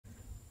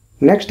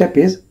Next step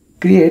is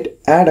create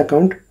add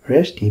account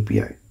REST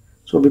API.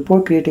 So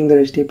before creating the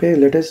REST API,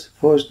 let us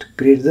first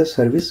create the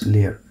service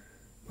layer.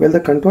 Well, the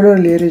controller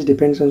layer is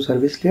depends on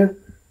service layer.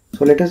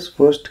 So let us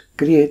first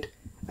create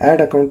add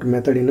account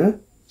method in a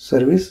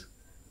service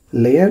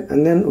layer,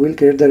 and then we'll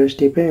create the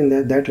REST API, and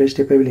that REST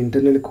API will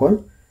internally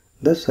call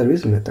the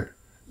service method.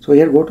 So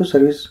here go to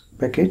service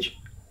package,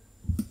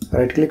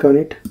 right click on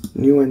it,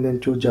 new, and then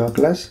choose Java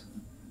class,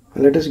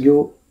 and let us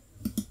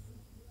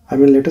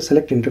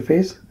select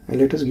interface, and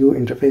let us give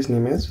interface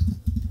name as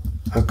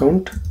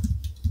account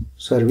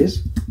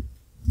service.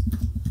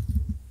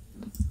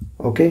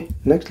 Okay,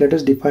 next let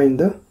us define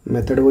the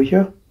method over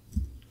here.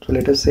 So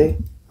let us say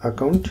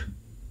account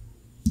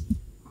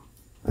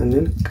and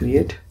then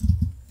create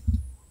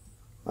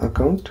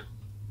account,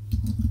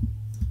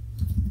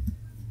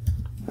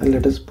 and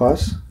let us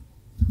pass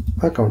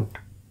account.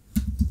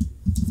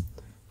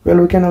 Well,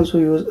 we can also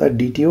use a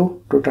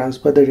DTO to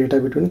transfer the data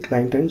between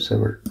client and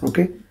server.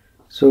 Okay,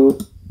 so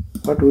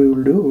what we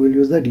will do, we will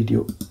use the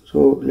DTO.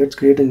 So let's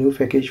create a new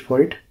package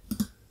for it,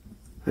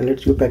 and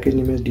let's give package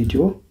name as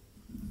DTO,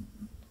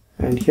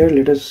 and here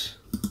let us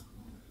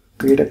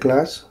create a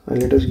class,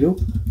 and let us give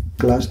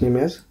class name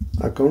as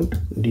account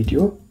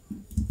DTO,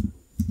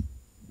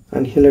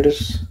 and here let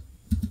us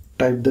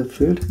type the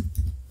field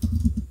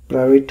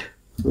private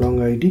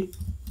long ID,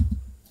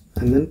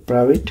 and then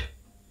private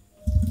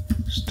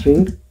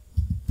string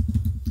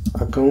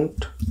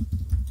account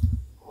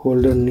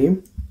holder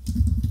name,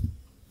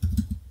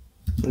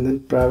 and then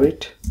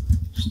private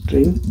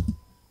string,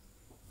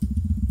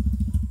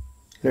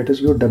 let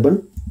us go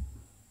double,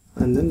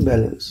 and then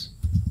balance.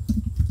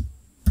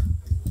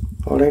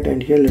 Alright,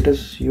 and here let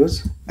us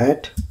use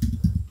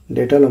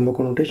 @data lambda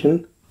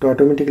connotation to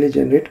automatically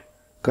generate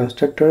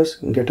constructors,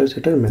 getter,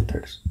 setter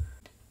methods.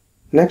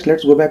 Next,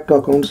 let's go back to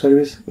account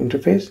service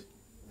interface,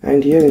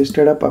 and here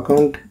instead of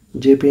account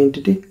JPA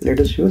entity,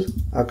 let us use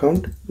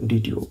account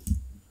DTO.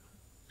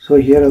 So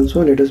here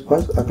also let us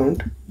pass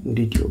account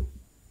DTO.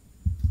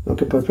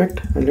 Okay, perfect,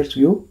 and let's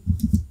view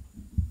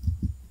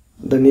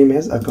the name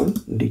as account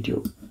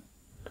DTO,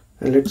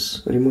 and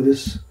let's remove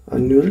this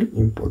unused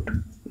import.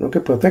 Okay,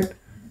 perfect.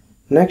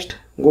 Next,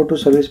 go to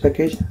service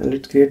package, and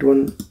let's create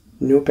one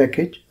new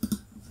package,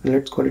 and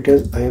let's call it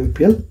as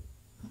IMPL.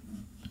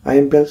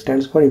 IMPL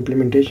stands for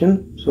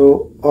implementation,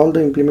 so all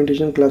the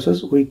implementation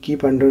classes we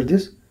keep under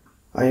this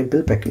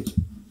IMPL package.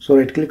 So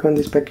right click on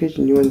this package,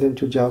 new, and then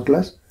choose Java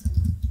class.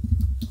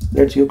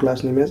 Let's give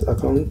class name as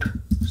account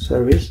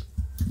service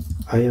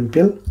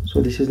IMPL.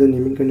 So this is the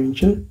naming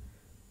convention.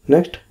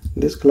 Next,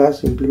 this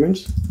class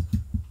implements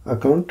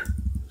account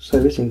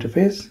service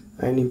interface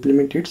and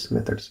implement its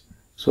methods.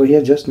 So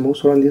here just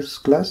mouse on this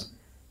class,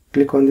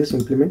 click on this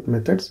implement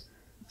methods,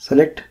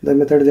 select the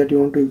method that you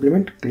want to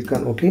implement, click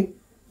on OK.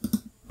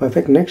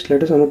 Perfect. Next,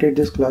 let us annotate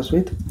this class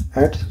with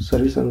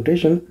 @service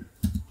annotation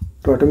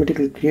to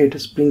automatically create a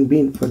Spring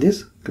Bean for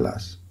this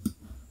class.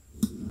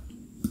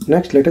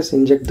 Next, let us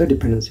inject the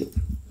dependency.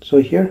 So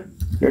here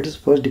let us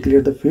first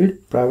declare the field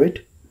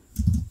private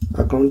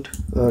account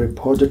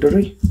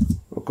repository.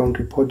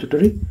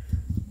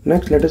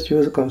 Next, let us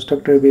use a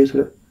constructor based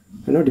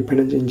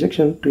dependency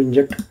injection to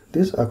inject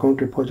this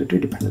account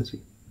repository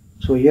dependency.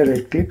 So here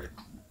right click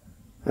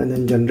and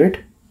then generate,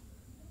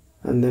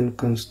 and then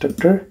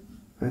constructor,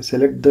 and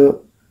select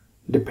the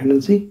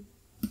dependency,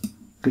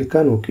 click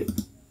on OK.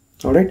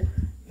 Alright,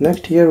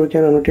 next here we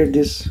can annotate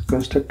this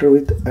constructor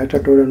with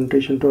 @attribute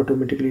annotation to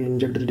automatically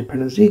inject the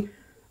dependency,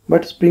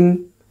 but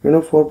Spring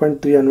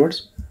 4.3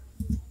 onwards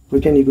we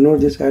can ignore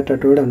this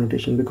 @attribute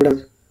annotation,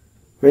 because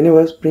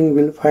whenever Spring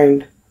will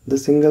find the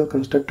single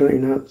constructor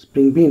in a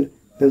Spring Bean,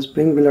 then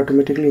Spring will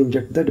automatically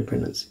inject the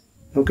dependency.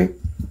 Okay,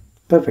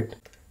 perfect.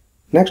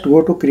 Next,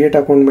 go to create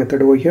account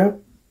method over here,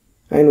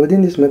 and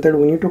within this method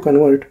we need to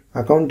convert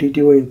account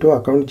DTO into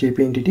account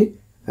JPA entity,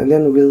 and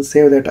then we'll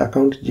save that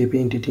account JPA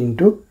entity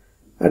into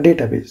a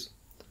database.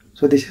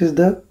 So this is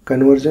the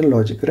conversion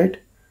logic, right?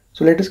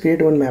 So let us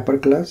create one mapper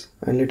class,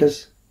 and let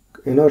us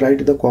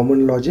write the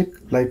common logic,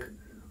 like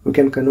we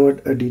can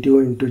convert a DTO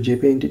into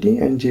JPA entity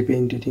and JPA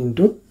entity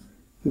into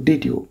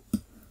DTO.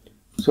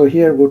 So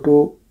here go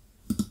to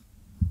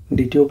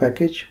DTO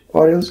package,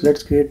 or else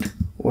let's create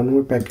one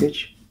more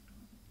package,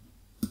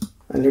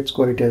 and let's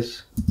call it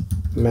as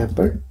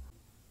mapper.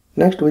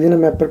 Next, within a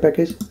mapper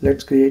package,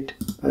 let's create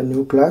a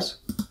new class.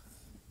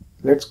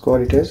 Let's call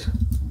it as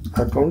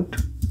account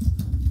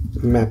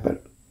mapper.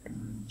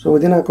 So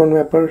within account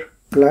mapper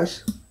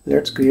class,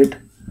 let's create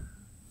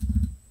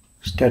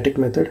static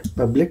method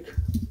public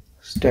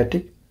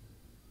static,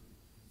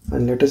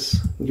 and let us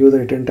give the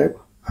return type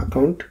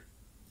account,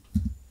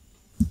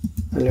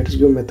 and let us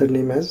give method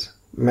name as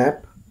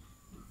map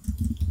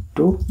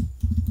to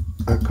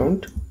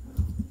account,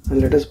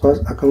 and let us pass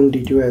account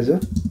DTO as a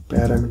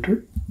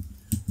parameter.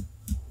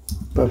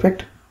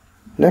 Perfect.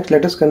 Next,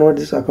 let us convert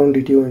this account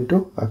DTO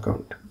into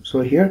account.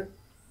 So here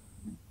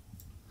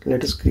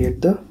let us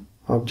create the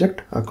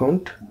object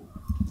account,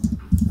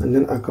 and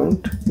then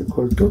account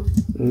equal to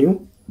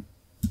new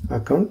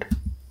account.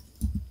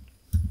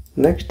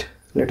 Next,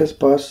 let us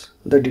pass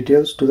the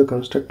details to the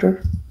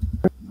constructor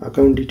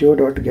account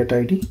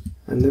dto.getID,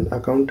 and then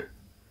account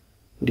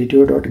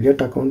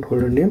dto.get account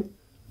holder name,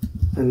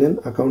 and then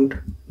account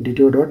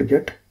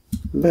dto.get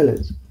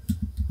balance,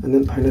 and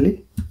then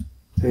finally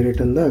I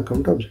return the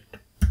account object.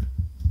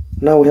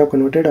 Now we have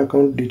converted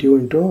account DTO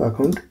into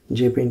account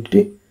JPA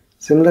entity.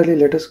 Similarly,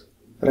 let us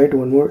write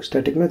one more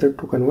static method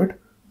to convert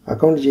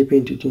account JPA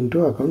entity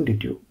into account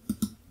DTO.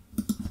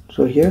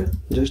 So here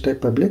just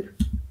type public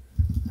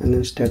and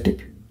then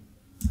static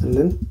and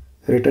then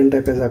return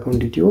type as account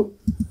DTO.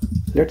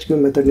 Let's give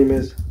method name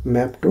as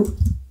map to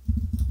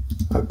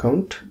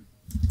account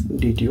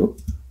DTO,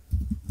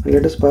 and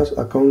let us pass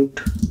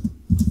account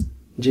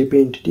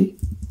JPA entity.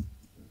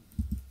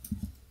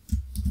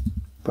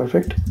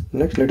 Perfect.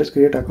 Next, let us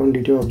create account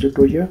DTO object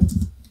over here.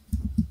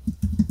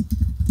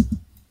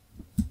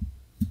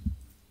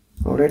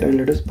 Alright, and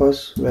let us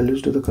pass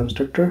values to the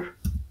constructor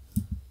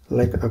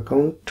like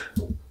account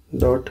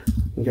dot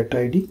get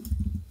ID,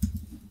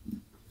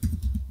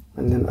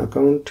 and then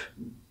account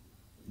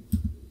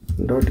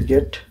dot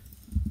get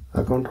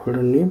account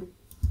holder name,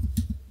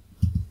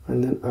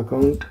 and then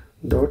account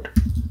dot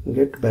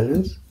get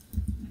balance,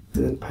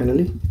 and then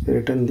finally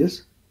return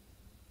this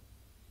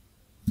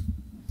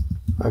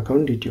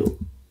account DTO.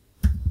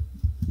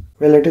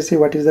 Well, let us see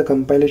what is the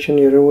compilation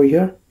error over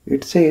here.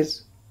 It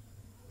says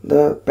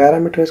the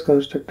parameterized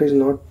constructor is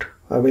not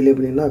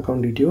available in the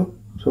account DTO.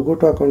 So go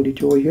to account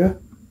DTO over here.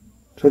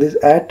 So this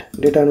at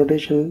data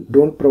annotation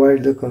don't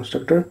provide the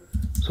constructor.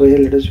 So here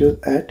let us use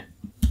at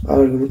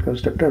argument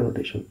constructor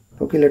annotation.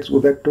 Okay, let's go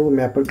back to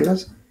mapper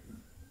class,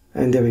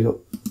 and there we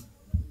go.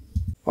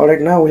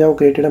 Alright, now we have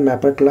created a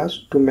mapper class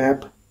to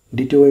map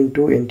DTO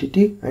into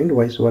entity and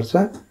vice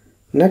versa.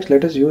 Next,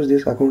 let us use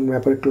this account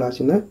mapper class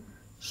in a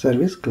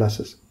service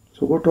classes.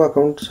 So go to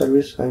account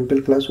service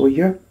impl class over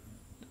here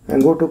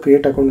and go to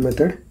create account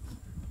method,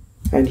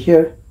 and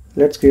here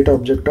let's create an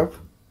object of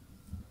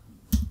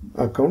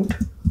account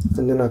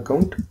and then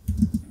account,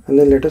 and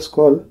then let us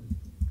call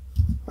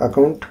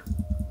account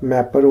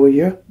mapper over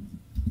here,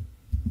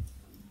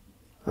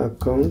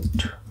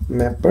 account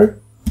mapper,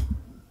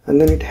 and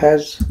then it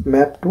has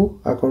map to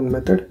account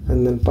method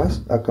and then pass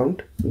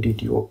account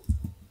DTO.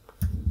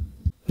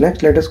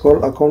 Next, let us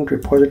call account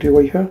repository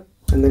over here,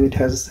 and then it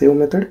has a save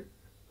method.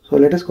 So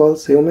let us call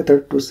save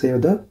method to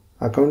save the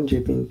account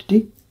JPA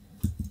entity,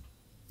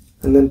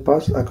 and then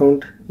pass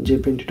account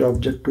JPA entity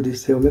object to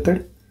this save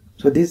method.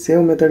 So this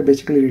save method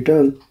basically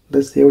return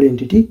the saved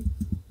entity.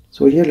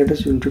 So here let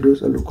us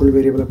introduce a local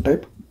variable of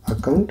type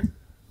account,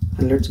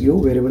 and let's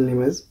give variable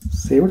name as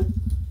saved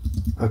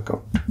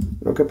account.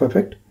 Okay,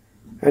 perfect.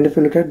 And if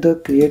you look at the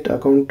create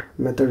account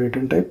method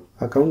return type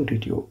account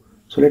DTO.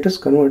 So let us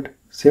convert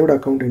saved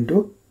account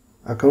into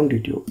account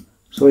DTO.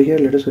 So here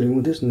let us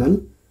remove this null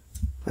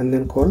and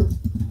then call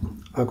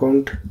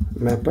account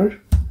mapper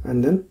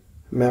and then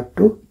map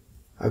to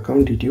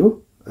account DTO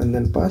and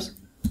then pass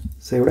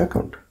saved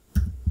account.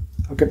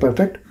 Okay,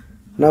 perfect.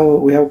 Now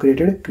we have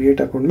created a create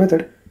account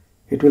method.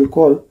 It will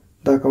call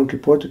the account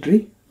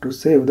repository to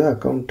save the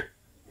account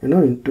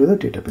into the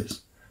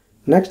database.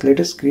 Next, let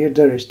us create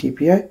the REST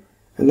API,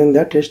 and then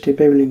that REST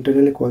API will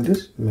internally call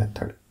this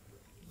method.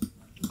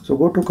 So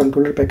go to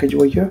controller package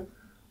over here,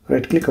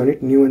 right click on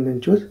it, new, and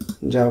then choose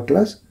Java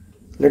class.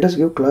 Let us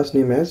give class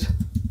name as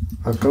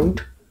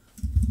account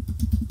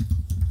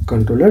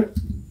controller.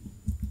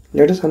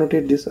 Let us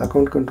annotate this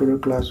account controller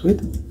class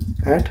with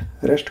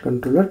 @REST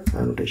controller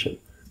annotation.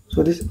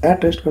 So this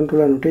 @REST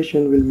controller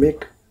annotation will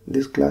make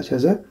this class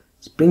as a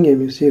Spring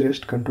MVC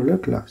REST controller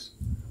class.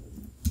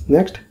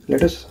 Next,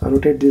 let us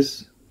annotate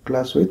this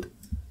class with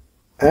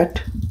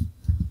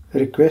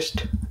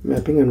 @request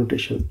mapping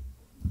annotation,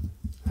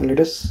 and let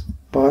us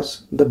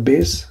pass the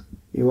base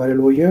URL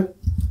over here.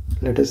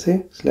 Let us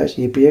say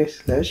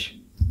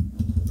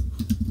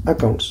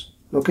 /API/accounts.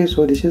 Okay,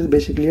 so this is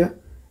basically a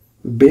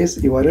base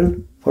URL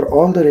for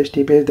all the REST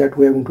APIs that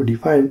we are going to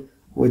define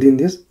within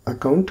this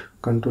account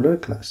controller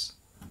class.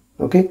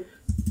 Okay,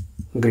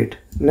 great.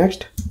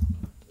 Next,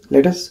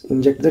 let us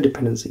inject the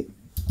dependency.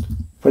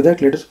 For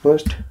that, let us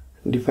first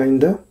define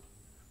the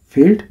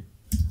field,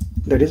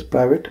 that is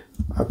private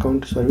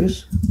account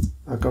service.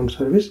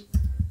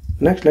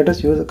 Next, let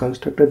us use a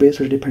constructor based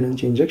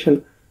dependency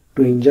injection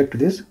to inject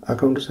this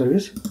account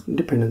service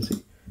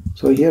dependency.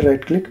 So here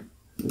right click,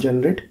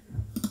 generate,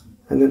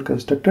 and then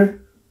constructor,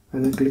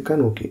 and then click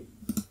on OK.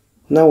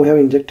 Now we have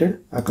injected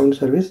account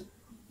service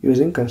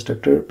using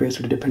constructor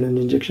based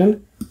dependency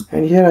injection,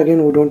 and here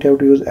again we don't have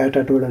to use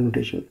 @word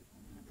annotation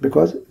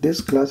because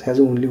this class has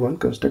only one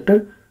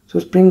constructor, so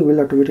Spring will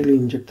automatically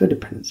inject the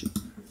dependency.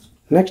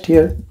 Next,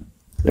 here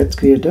let's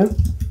create a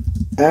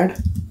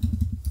add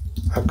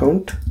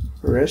account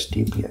REST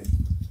API.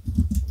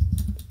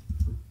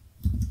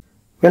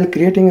 Well,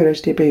 creating a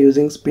REST API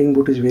using Spring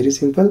Boot is very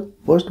simple.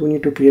 First we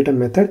need to create a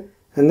method,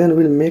 and then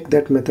we'll make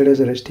that method as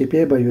a REST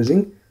API by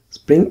using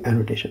Spring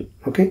annotation.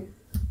 Okay,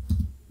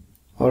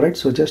 alright,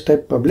 so just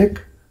type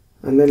public,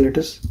 and then let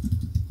us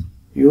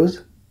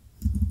use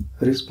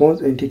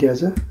response entity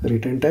as a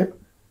return type,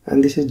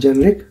 and this is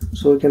generic,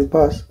 so we can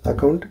pass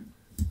account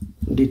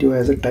DTO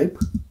as a type.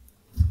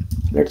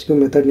 Let's give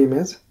method name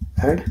as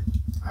add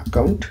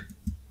account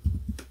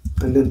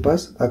and then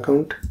pass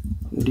account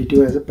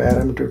DTO as a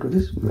parameter to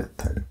this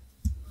method.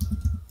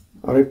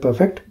 Alright,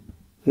 perfect.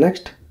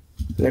 Next,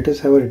 let us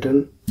have a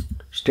return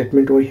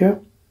statement over here.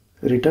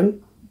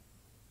 Return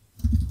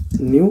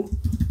new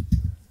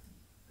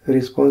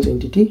response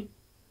entity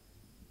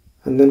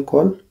and then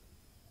call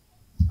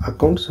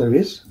account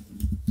service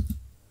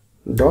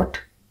dot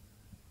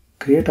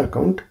create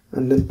account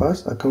and then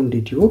pass account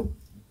DTO.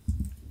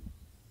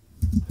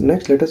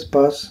 Next, let us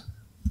pass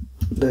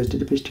the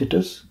HTTP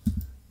status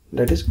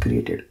that is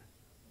created.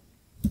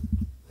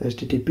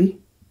 HTTP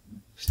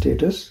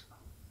status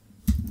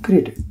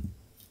created.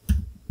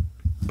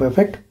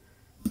 Perfect.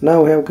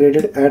 Now we have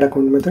created add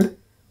account method.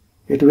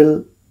 It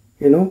will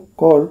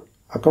call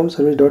account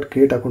service dot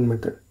create account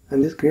method,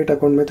 and this create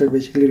account method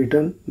basically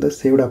return the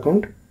saved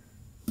account.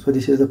 So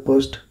this is the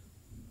first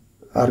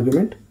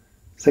argument.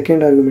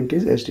 Second argument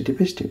is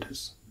HTTP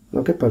status.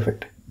 Okay,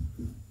 perfect.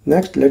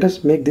 Next, let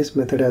us make this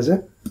method as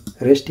a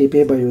REST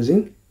API by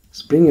using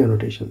Spring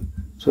annotation.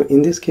 So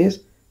in this case,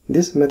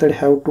 this method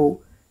have to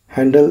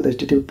handle the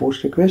HTTP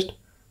post request.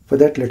 For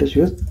that, let us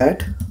use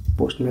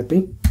 @post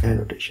mapping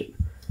annotation.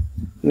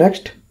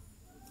 Next,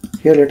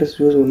 here let us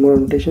use one more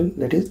annotation,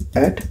 that is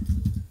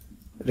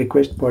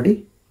 @request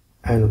body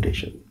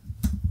annotation.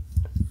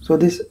 So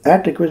this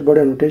 @request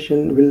body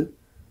annotation will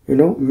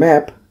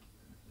map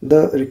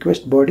the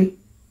request body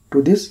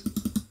to this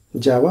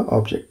Java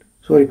object.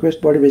 So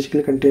request body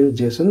basically contains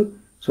JSON.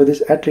 So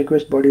this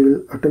 @request body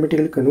will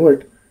automatically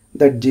convert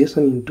that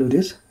JSON into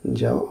this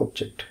Java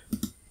object.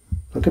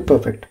 Okay,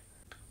 perfect.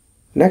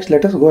 Next,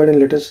 let us go ahead and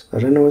let us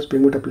run our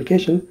Spring Boot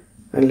application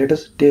and let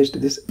us test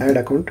this add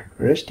account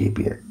REST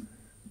API.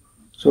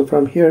 So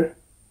from here,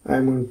 I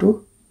am going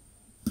to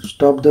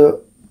stop the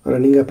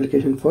running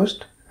application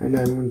first and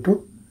I am going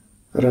to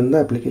run the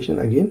application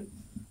again.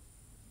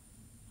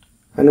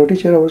 And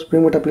notice here our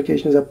Spring Boot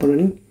application is up and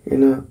running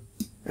in a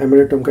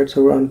embedded Tomcat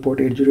server on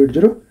port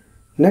 8080.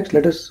 Next,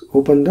 let us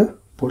open the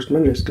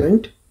Postman REST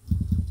client.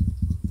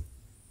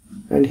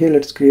 And here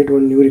let's create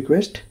one new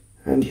request.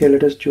 And here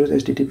let us choose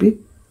HTTP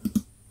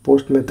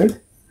post method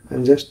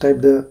and just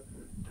type the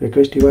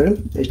request URL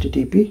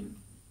HTTP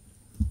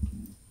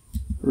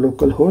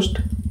localhost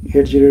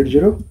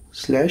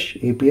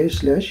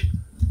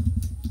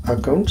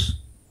 8080/API/accounts.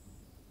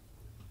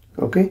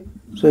 Okay,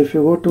 so if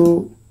you go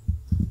to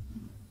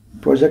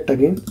project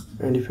again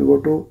and if you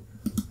go to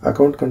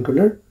account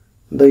controller,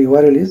 the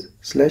URL is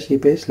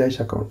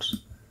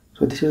 /API/accounts.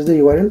 So this is the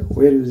URL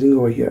we are using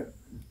over here,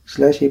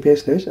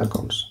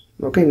 /API/accounts.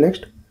 Okay,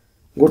 next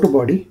go to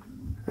body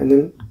and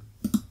then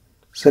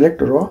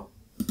select raw,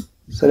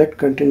 select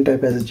content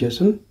type as a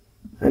JSON,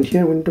 and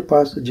here we need to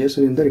pass the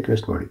JSON in the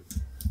request body.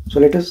 So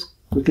let us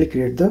quickly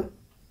create the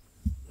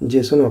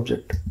JSON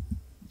object.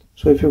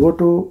 So if you go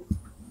to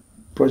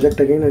project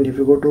again and if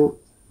you go to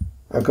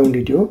account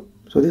DTO,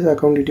 so this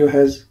account DTO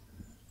has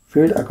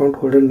field account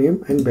holder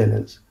name and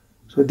balance.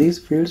 So these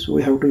fields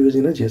we have to use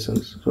in a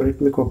JSON. So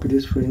let me copy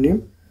this field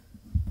name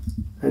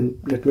and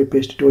let me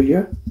paste it over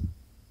here.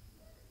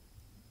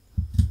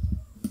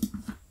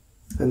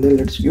 And then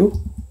let's give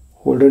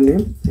holder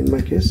name, in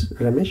my case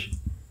Ramesh.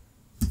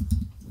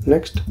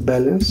 Next,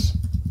 balance,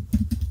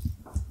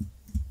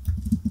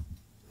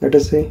 let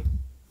us say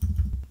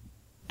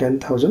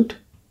 10,000.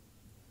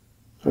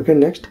 Okay,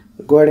 next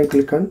go ahead and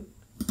click on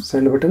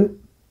send button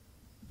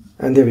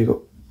and there we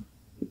go.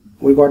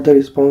 We got the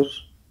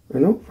response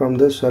from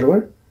the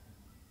server,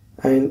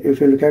 and if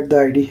you look at the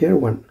ID here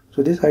 1,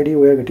 so this ID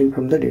we are getting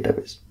from the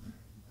database,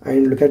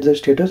 and look at the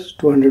status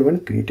 201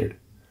 created.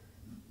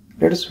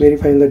 Let us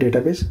verify in the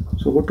database.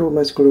 So go to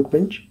MySQL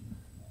Workbench,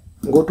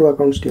 go to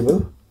accounts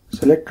table,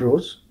 select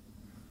rows,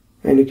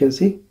 and you can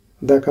see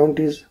the account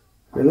is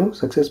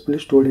successfully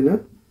stored in a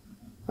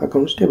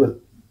accounts table.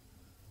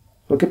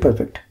 Okay,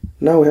 perfect.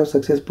 Now we have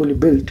successfully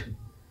built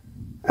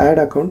add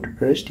account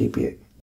REST API.